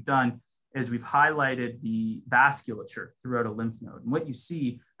 something we've done is we've highlighted the vasculature throughout a lymph node. And what you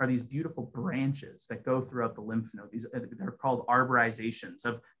see are these beautiful branches that go throughout the lymph node. They're called arborizations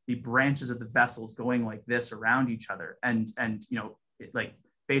of the branches of the vessels going like this around each other and like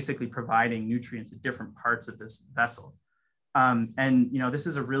basically providing nutrients at different parts of this vessel. This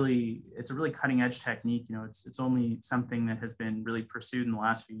is it's a really cutting edge technique. It's only something that has been really pursued in the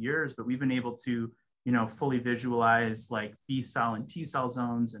last few years, but we've been able to fully visualize like B cell and T cell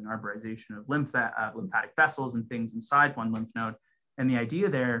zones and arborization of lymphatic vessels and things inside one lymph node. And the idea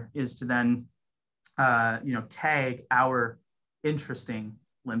there is to then, tag our interesting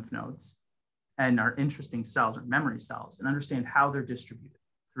lymph nodes and our interesting cells or memory cells and understand how they're distributed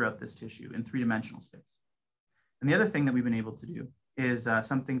throughout this tissue in three-dimensional space. And the other thing that we've been able to do is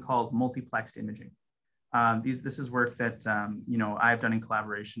something called multiplexed imaging. This is work that I've done in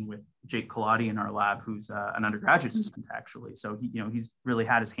collaboration with Jake Colati in our lab, who's an undergraduate student actually. So he's really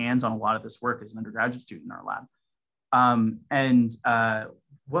had his hands on a lot of this work as an undergraduate student in our lab.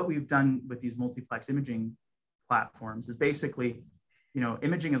 What we've done with these multiplex imaging platforms is basically,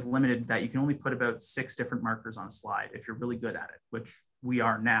 imaging is limited that you can only put about 6 different markers on a slide if you're really good at it, which we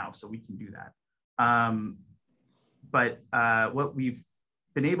are now, so we can do that. But what we've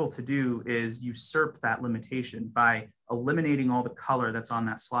been able to do is usurp that limitation by eliminating all the color that's on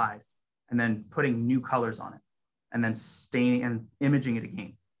that slide and then putting new colors on it and then staining and imaging it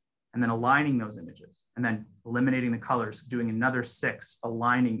again and then aligning those images and then eliminating the colors, doing another 6,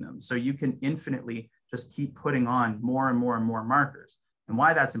 aligning them. So you can infinitely just keep putting on more and more and more markers. And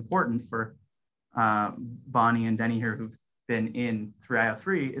why that's important for Bonnie and Denny here, who've been in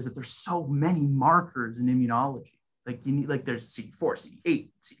 3IO3, is that there's so many markers in immunology. Like you need, like there's CD4,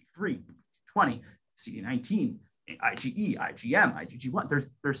 CD8, CD3, 20, CD19, IgE, IgM, IgG1.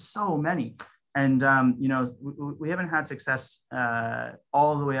 There's so many, and we haven't had success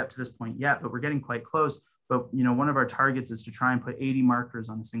all the way up to this point yet, but we're getting quite close. But one of our targets is to try and put 80 markers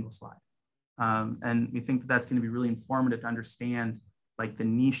on a single slide, and we think that that's going to be really informative to understand like the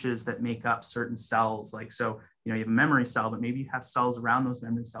niches that make up certain cells. Like so, you have a memory cell, but maybe you have cells around those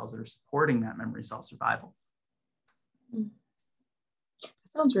memory cells that are supporting that memory cell survival.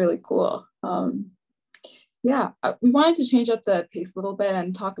 Sounds really cool. We wanted to change up the pace a little bit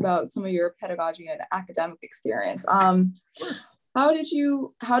and talk about some of your pedagogy and academic experience. How did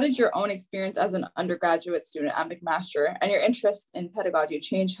your own experience as an undergraduate student at McMaster and your interest in pedagogy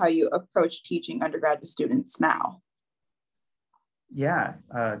change how you approach teaching undergraduate students now? Yeah,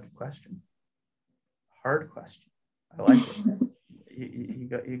 good question. Hard question. I like it.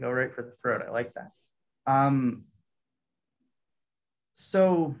 you go right for the throat. I like that.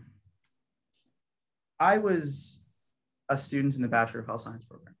 So I was a student in the Bachelor of Health Science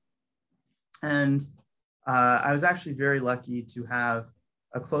program. And I was actually very lucky to have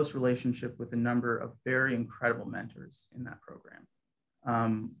a close relationship with a number of very incredible mentors in that program.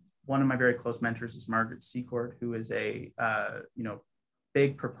 One of my very close mentors is Margaret Secord, who is a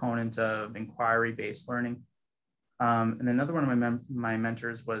big proponent of inquiry-based learning. And another one of my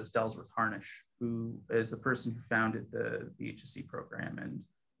mentors was Delsworth Harnish, who is the person who founded the HSC program and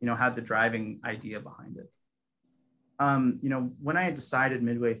had the driving idea behind it. When I had decided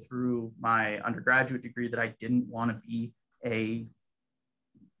midway through my undergraduate degree that I didn't want to be a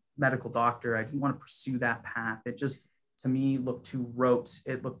medical doctor, I didn't want to pursue that path. It just, to me, looked too rote.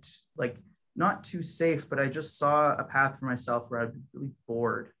 It looked like not too safe, but I just saw a path for myself where I'd be really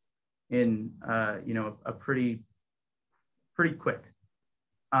bored in, a pretty quick.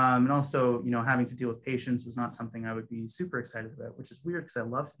 And also, having to deal with patients was not something I would be super excited about, which is weird because I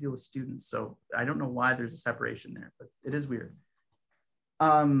love to deal with students. So I don't know why there's a separation there, but it is weird.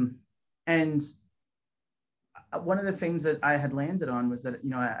 And one of the things that I had landed on was that,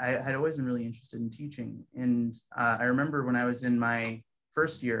 I had always been really interested in teaching. And I remember when I was in my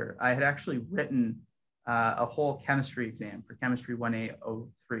first year, I had actually written a whole chemistry exam for Chemistry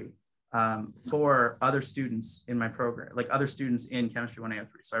 1A03. For other students in my program, like other students in Chemistry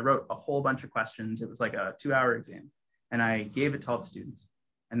 1A03. So I wrote a whole bunch of questions. It was like a 2-hour exam and I gave it to all the students.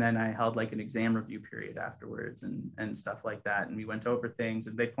 And then I held like an exam review period afterwards and stuff like that. And we went over things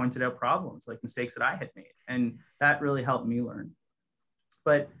and they pointed out problems, like mistakes that I had made. And that really helped me learn.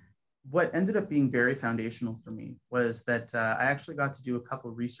 But what ended up being very foundational for me was that I actually got to do a couple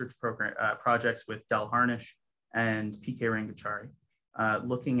of research projects with Del Harnish and PK Rangachari.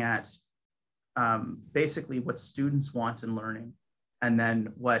 Looking at basically what students want in learning and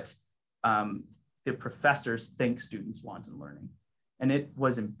then what the professors think students want in learning. And it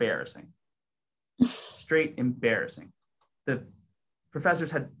was embarrassing, straight embarrassing. The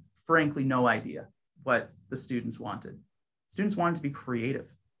professors had frankly no idea what the students wanted. Students wanted to be creative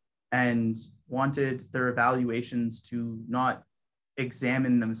and wanted their evaluations to not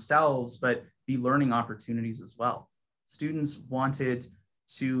examine themselves, but be learning opportunities as well. Students wanted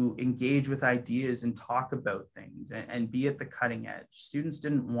to engage with ideas and talk about things and be at the cutting edge. Students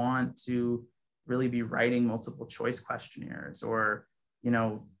didn't want to really be writing multiple choice questionnaires, or,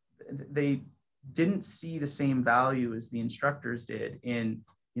 they didn't see the same value as the instructors did in,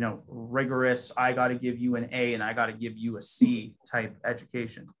 rigorous, I got to give you an A and I got to give you a C type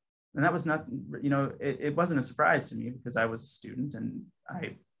education. And that was not, it wasn't a surprise to me, because I was a student and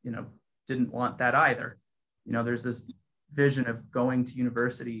I, didn't want that either. There's this vision of going to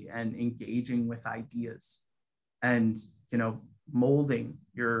university and engaging with ideas and, molding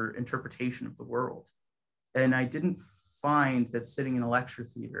your interpretation of the world. And I didn't find that sitting in a lecture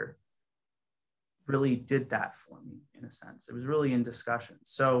theater really did that for me, in a sense. It was really in discussion.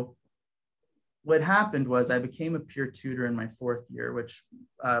 So what happened was I became a peer tutor in my 4th year, which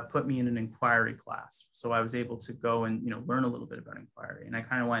put me in an inquiry class. So I was able to go and, learn a little bit about inquiry. And I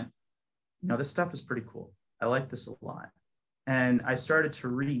kind of went, this stuff is pretty cool. I like this a lot. And I started to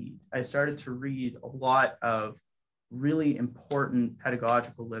read a lot of really important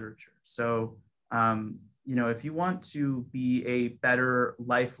pedagogical literature. So, if you want to be a better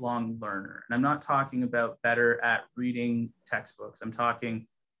lifelong learner, and I'm not talking about better at reading textbooks, I'm talking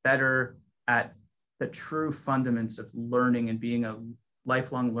better at the true fundamentals of learning and being a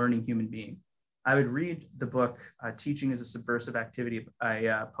lifelong learning human being, I would read the book, Teaching is a Subversive Activity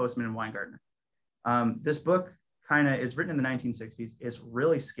by Postman and Weingartner. This book kind of is written in the 1960s. It's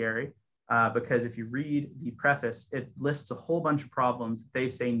really scary because if you read the preface, it lists a whole bunch of problems that they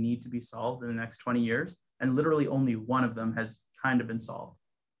say need to be solved in the next 20 years. And literally only one of them has kind of been solved.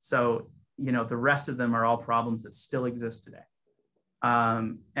 So, the rest of them are all problems that still exist today.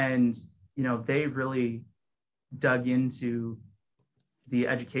 They really dug into the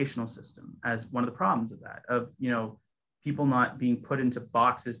educational system as one of the problems of that, of, people not being put into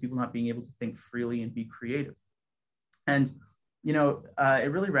boxes, people not being able to think freely and be creative. And,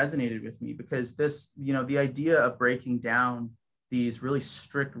 it really resonated with me, because this, the idea of breaking down these really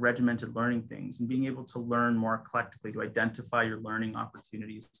strict regimented learning things and being able to learn more eclectically, to identify your learning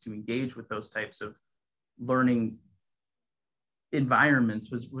opportunities, to engage with those types of learning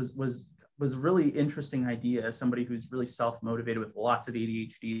environments was a really interesting idea, as somebody who's really self-motivated with lots of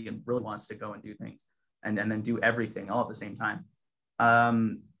ADHD and really wants to go and do things and then do everything all at the same time.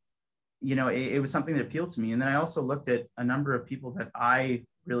 It was something that appealed to me. And then I also looked at a number of people that I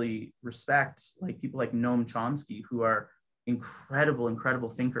really respect, like people like Noam Chomsky, who are incredible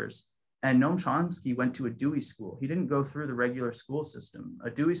thinkers. And Noam Chomsky went to a Dewey school. He didn't go through the regular school system.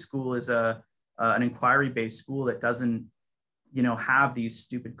 A Dewey school is an inquiry-based school that doesn't, have these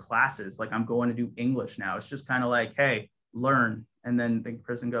stupid classes. Like, I'm going to do English now. It's just kind of like, hey, learn. And then the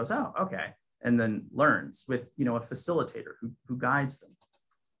person goes, oh, okay. And then learns with, a facilitator who guides them.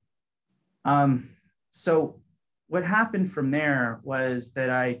 So what happened from there was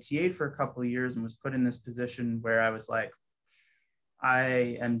that I TA'd for a couple of years and was put in this position where I was like,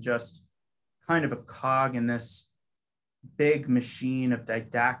 I am just kind of a cog in this big machine of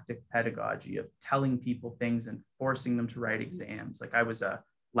didactic pedagogy, of telling people things and forcing them to write exams. Like, I was a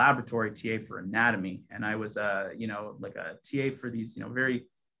laboratory TA for anatomy, and I was a TA for these, very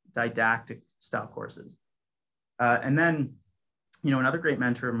didactic style courses. And then, another great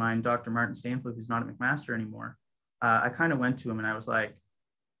mentor of mine, Dr. Martin Stanford, who's not at McMaster anymore, I kind of went to him and I was like,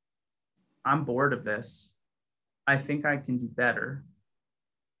 I'm bored of this. I think I can do better.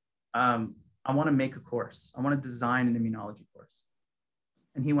 I want to make a course. I want to design an immunology course.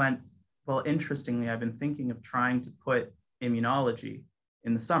 And he went, well, interestingly, I've been thinking of trying to put immunology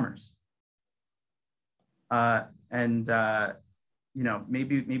in the summers. Maybe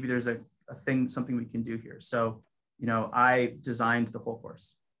there's something we can do here. So, I designed the whole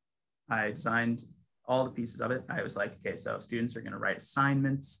course. I designed all the pieces of it. I was like, okay, so students are going to write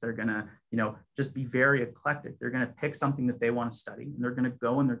assignments. They're going to, just be very eclectic. They're going to pick something that they want to study, and they're going to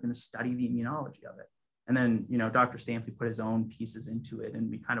go and they're going to study the immunology of it. And then, Dr. Stanford put his own pieces into it, and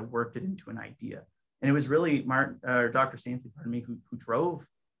we kind of worked it into an idea. And it was really Dr. Stanford, who drove,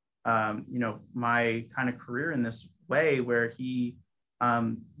 my kind of career in this way, where he,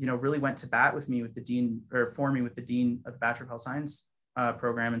 really went to bat with me with the dean, or for me with the dean of the Bachelor of Health Science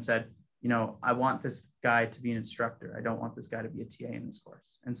program, and said, I want this guy to be an instructor. I don't want this guy to be a TA in this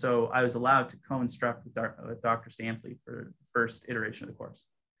course. And so I was allowed to co-instruct with Dr. Stanford for the first iteration of the course.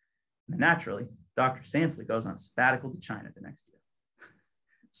 And naturally, Dr. Stanford goes on sabbatical to China the next year.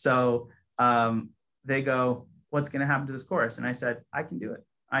 So they go, what's going to happen to this course? And I said, I can do it.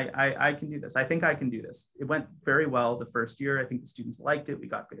 I can do this. I think I can do this. It went very well the first year. I think the students liked it. We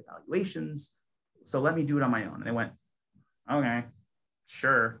got good evaluations. So let me do it on my own. And they went, okay,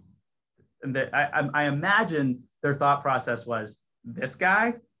 sure. And I imagine their thought process was, this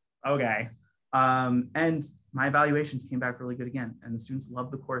guy? Okay. And my evaluations came back really good again. And the students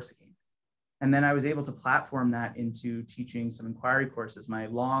loved the course again. And then I was able to platform that into teaching some inquiry courses. My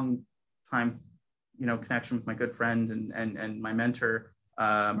long time, connection with my good friend and my mentor,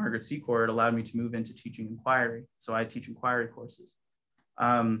 Margaret Secord, allowed me to move into teaching inquiry. So I teach inquiry courses.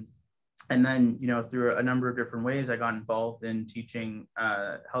 And then, through a number of different ways, I got involved in teaching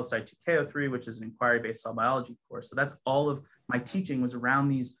Health Sci 2K03, which is an inquiry-based cell biology course. So that's all of my teaching was around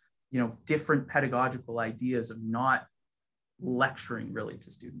these, different pedagogical ideas of not lecturing really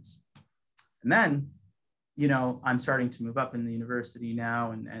to students. And then, I'm starting to move up in the university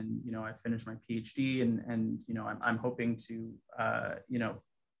now, and I finished my PhD, and I'm hoping to,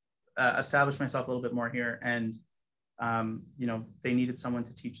 establish myself a little bit more here. And they needed someone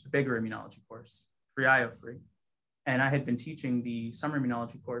to teach the bigger immunology course, 3I03. And I had been teaching the summer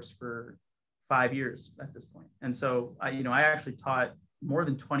immunology course for 5 years at this point. And so I actually taught more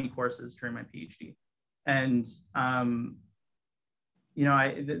than 20 courses during my PhD. And,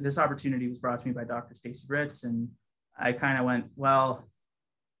 this opportunity was brought to me by Dr. Stacy Ritz. And I kind of went, well,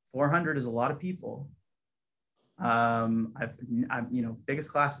 400 is a lot of people.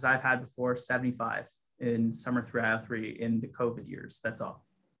 Biggest classes I've had before, 75 in summer 3I03 in the COVID years, that's all.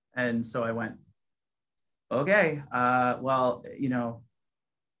 And so I went, okay, well,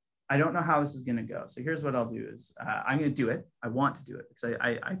 I don't know how this is going to go. So here's what I'll do is I'm going to do it. I want to do it because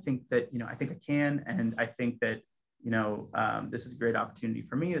I think that, I think I can. And I think that, this is a great opportunity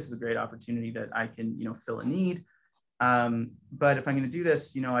for me. This is a great opportunity that I can, fill a need. But if I'm going to do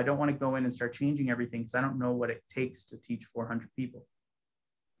this, I don't want to go in and start changing everything because I don't know what it takes to teach 400 people.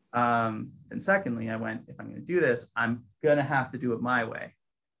 And secondly, I went, if I'm going to do this, I'm going to have to do it my way.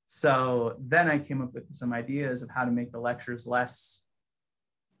 So then I came up with some ideas of how to make the lectures less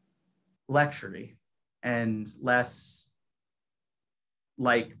lecture-y and less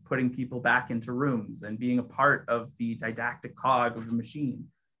like putting people back into rooms and being a part of the didactic cog of the machine.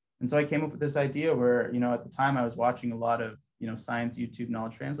 And so I came up with this idea where, at the time I was watching a lot of, science YouTube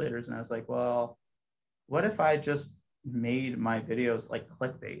knowledge translators. And I was like, well, what if I just made my videos like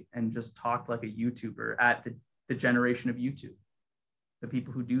clickbait and just talked like a YouTuber at the generation of YouTube, the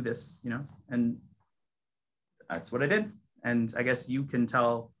people who do this, and that's what I did. And I guess you can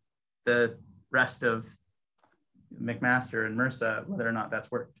tell the rest of McMaster and MRSA whether or not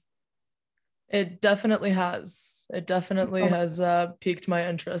that's worked. It definitely has. It definitely has piqued my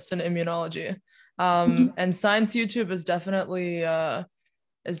interest in immunology. And science YouTube is definitely a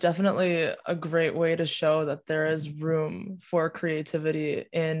great way to show that there is room for creativity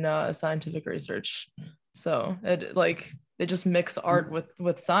in scientific research. So they just mix art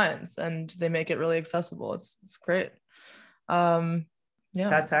with science and they make it really accessible. It's great. Yeah,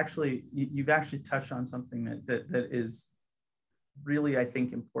 that's actually, you've actually touched on something that is really, I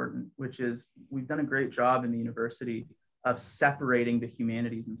think, important, which is we've done a great job in the university of separating the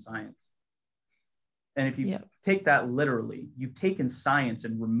humanities and science. And if you take that literally, you've taken science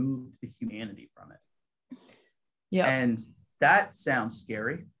and removed the humanity from it. Yeah. And that sounds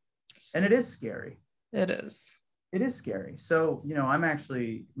scary. And it is scary. It is. It is scary. So, I'm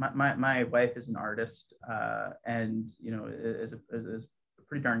actually, my wife is an artist and, is a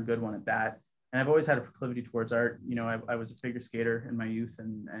pretty darn good one at that. And I've always had a proclivity towards art. I was a figure skater in my youth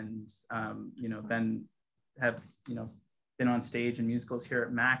and then have, been on stage in musicals here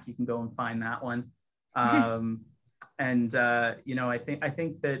at Mac. You can go and find that one. And I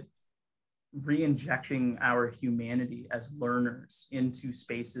think that re-injecting our humanity as learners into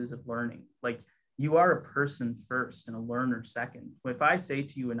spaces of learning, like you are a person first and a learner second. If I say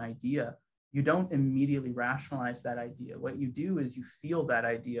to you an idea, you don't immediately rationalize that idea. What you do is you feel that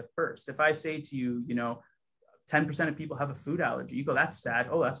idea first. If I say to you, 10% of people have a food allergy, you go, that's sad.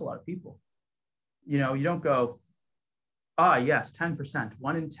 Oh, that's a lot of people. You don't go, yes, 10%,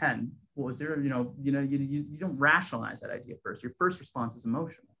 1 in 10. Well, is there, you don't rationalize that idea first. Your first response is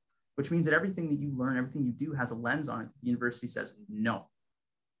emotional, which means that everything that you learn, everything you do has a lens on it. The university says, no,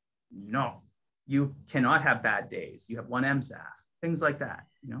 you cannot have bad days. You have one MSAF, things like that,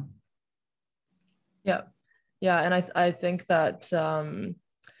 Yeah. And I think that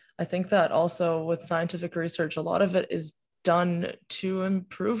also with scientific research, a lot of it is done to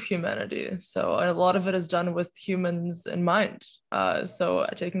improve humanity. So a lot of it is done with humans in mind. So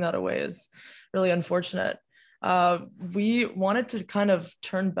taking that away is really unfortunate. We wanted to kind of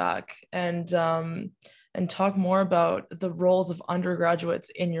turn back and and talk more about the roles of undergraduates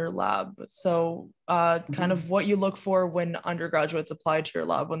in your lab. So kind of what you look for when undergraduates apply to your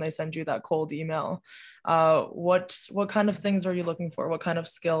lab when they send you that cold email. What kind of things are you looking for? What kind of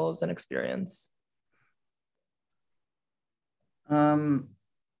skills and experience? I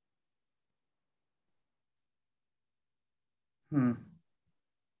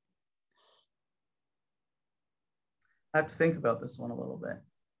have to think about this one a little bit.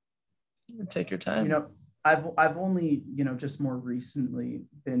 Take your time. You know, I've only, you know, just more recently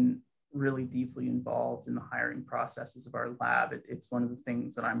been really deeply involved in the hiring processes of our lab. It's one of the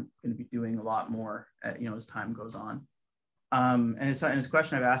things that I'm going to be doing a lot more, you know, as time goes on. And it's a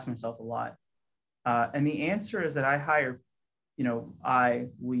question I've asked myself a lot. And the answer is that I hire, you know,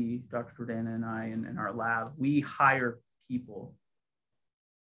 we, Dr. Jordana and I, in our lab, we hire people.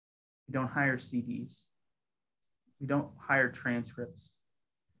 We don't hire CVs. We don't hire transcripts.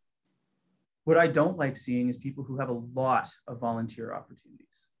 What I don't like seeing is people who have a lot of volunteer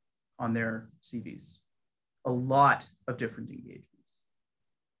opportunities on their CVs, a lot of different engagements.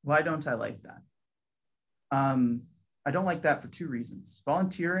 Why don't I like that? I don't like that for two reasons.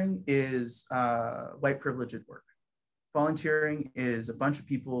 Volunteering is white privilege at work. Volunteering is a bunch of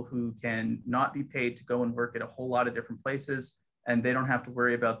people who can not be paid to go and work at a whole lot of different places, and they don't have to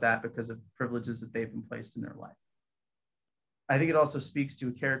worry about that because of privileges that they've been placed in their life. I think it also speaks to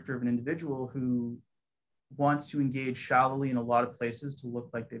a character of an individual who wants to engage shallowly in a lot of places to look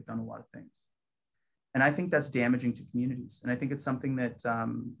like they've done a lot of things. And I think that's damaging to communities. And I think it's something that,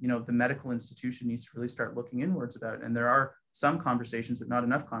 you know, the medical institution needs to really start looking inwards about. And there are some conversations, but not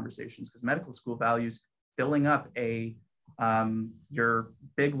enough conversations, because medical school values filling up your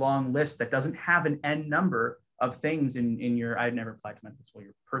big, long list that doesn't have an end number of things in your, I've never applied to medical school,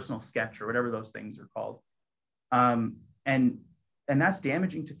 your personal sketch or whatever those things are called. And that's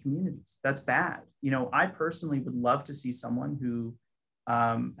damaging to communities. That's bad. You know, I personally would love to see someone who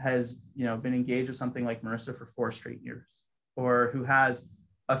has, you know, been engaged with something like MRSA for 4 straight years, or who has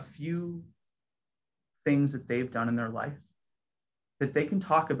a few things that they've done in their life that they can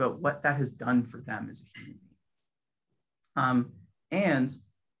talk about what that has done for them as a human being. And,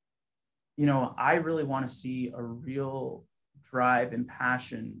 you know, I really want to see a real drive and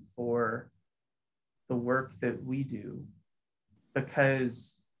passion for the work that we do,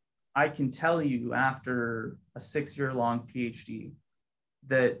 because I can tell you after a 6-year-long PhD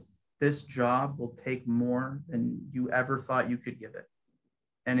that this job will take more than you ever thought you could give it.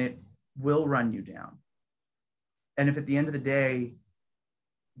 And it will run you down. And if at the end of the day,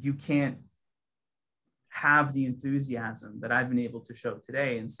 you can't have the enthusiasm that I've been able to show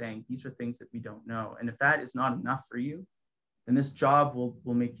today in saying, these are things that we don't know. And if that is not enough for you, then this job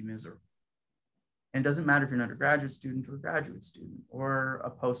will make you miserable. And it doesn't matter if you're an undergraduate student or a graduate student or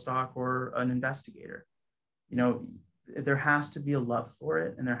a postdoc or an investigator. You know, there has to be a love for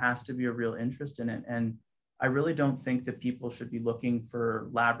it, and there has to be a real interest in it. And I really don't think that people should be looking for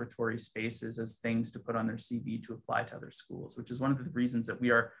laboratory spaces as things to put on their CV to apply to other schools, which is one of the reasons that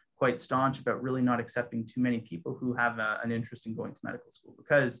we are quite staunch about really not accepting too many people who have an interest in going to medical school,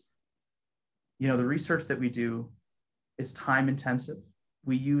 because, you know, the research that we do is time intensive.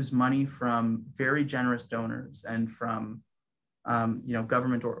 We use money from very generous donors and from, you know,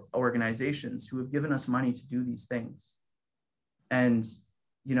 government organizations who have given us money to do these things. And,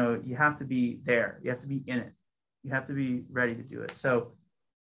 you know, you have to be there. You have to be in it. You have to be ready to do it. So,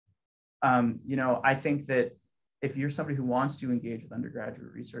 you know, I think that if you're somebody who wants to engage with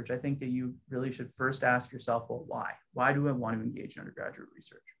undergraduate research, I think that you really should first ask yourself, well, why? Why do I want to engage in undergraduate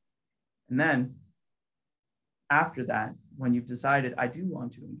research? And then after that, when you've decided, I do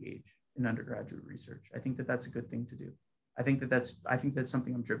want to engage in undergraduate research, I think that that's a good thing to do. I think that's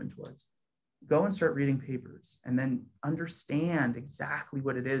something I'm driven towards. Go and start reading papers, and then understand exactly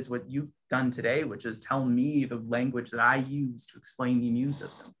what it is, what you've done today, which is tell me the language that I use to explain the immune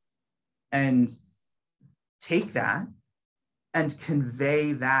system, and take that and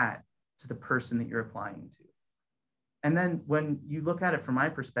convey that to the person that you're applying to. And then when you look at it from my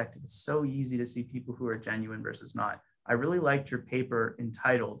perspective, it's so easy to see people who are genuine versus not. I really liked your paper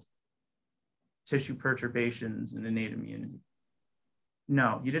entitled Tissue Perturbations and Innate Immunity.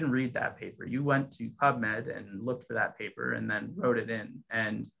 No, you didn't read that paper. You went to PubMed and looked for that paper and then wrote it in.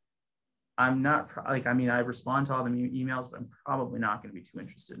 And I'm not like, I mean, I respond to all the emails, but I'm probably not going to be too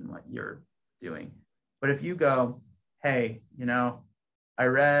interested in what you're doing. But if you go, hey, you know, I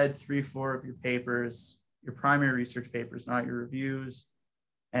read 3-4 of your papers, your primary research papers, not your reviews.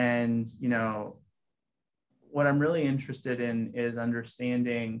 And, you know, what I'm really interested in is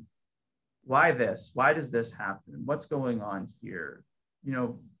understanding why does this happen? What's going on here? You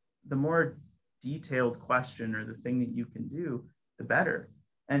know, the more detailed question or the thing that you can do, the better.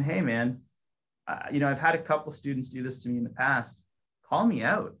 And hey, man, I've had a couple students do this to me in the past. Call me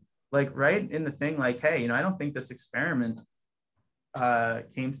out, like right in the thing, like, hey, I don't think this experiment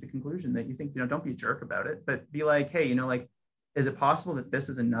came to the conclusion that you think, don't be a jerk about it, but be like, hey, like, is it possible that this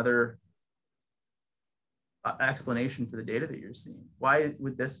is another explanation for the data that you're seeing? Why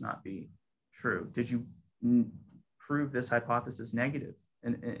would this not be true? Did you prove this hypothesis negative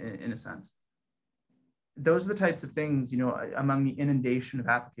in a sense? Those are the types of things, among the inundation of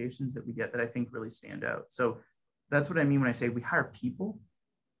applications that we get that I think really stand out. So that's what I mean when I say we hire people.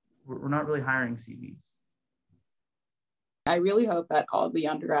 We're not really hiring CVs. I really hope that all the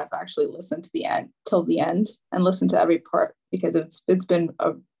undergrads actually listen to the end till the end and listen to every part, because it's been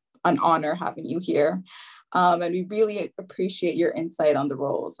an honor having you here. And we really appreciate your insight on the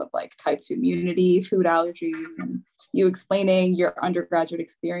roles of like type 2 immunity, food allergies, and you explaining your undergraduate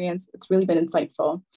experience. It's really been insightful.